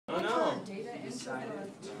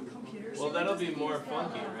Well, that'll be more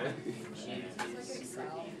funky, right?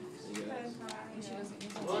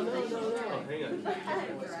 Well, no. Hang on.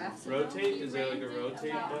 Rotate? Is there like a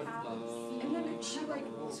rotate button? And then she like,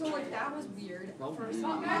 so like that was weird. First,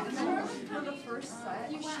 and then for the first set,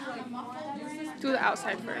 she like do the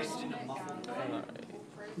outside first. She did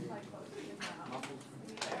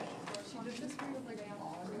this weird like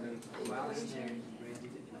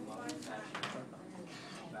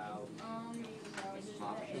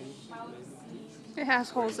It has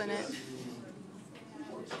holes in it.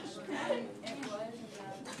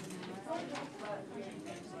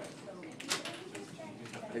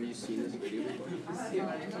 Have you seen this video before?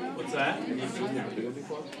 What's that? Have you seen the video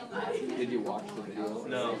before? Did you watch the video?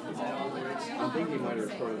 No. I think you might have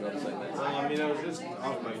recorded it upside down. Well, I mean, I was just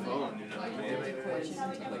off my phone, you know what I mean?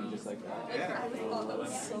 Like just like that. Yeah. I thought that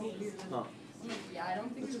was so weird. Huh. Yeah, I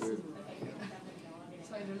don't think That's it was. weird.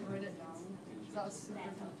 So I didn't write it down. So I was super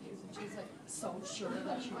confused. And she was like so sure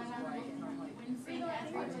that she was right. And I'm like,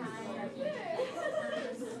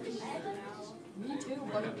 me too,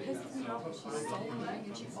 but it pisses me off. She's so annoying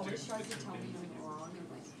and she always tries to tell me I'm wrong and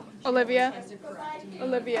like Olivia, tries to correct me.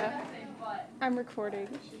 Olivia, I'm recording.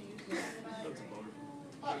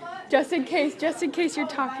 Just in case you're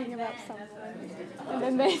talking about something. And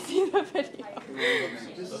then they see the video.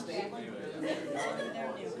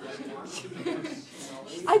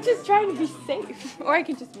 I'm just trying to be safe. Or I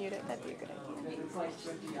can just mute it. That'd be a good idea.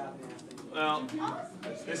 Well,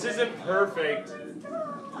 this isn't perfect.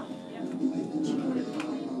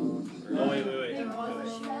 Oh, wait.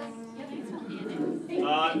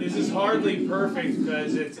 This is hardly perfect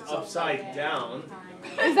because it's upside down.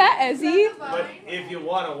 Is that Ezzy? But if you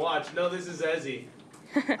want to watch, no, this is Ezzy.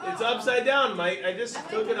 It's upside down, Mike. I just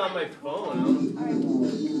took it on my phone.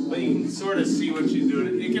 But you can sort of see what she's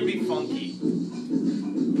doing. It can be funky.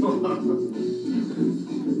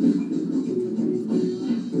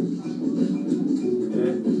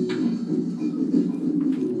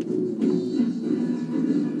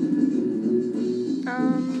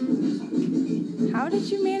 How did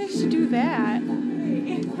you manage to do that?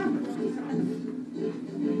 Flipping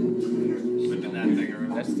that thing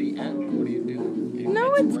around. That's the end. What do you do?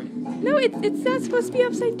 No, it's not supposed to be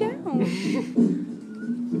upside down.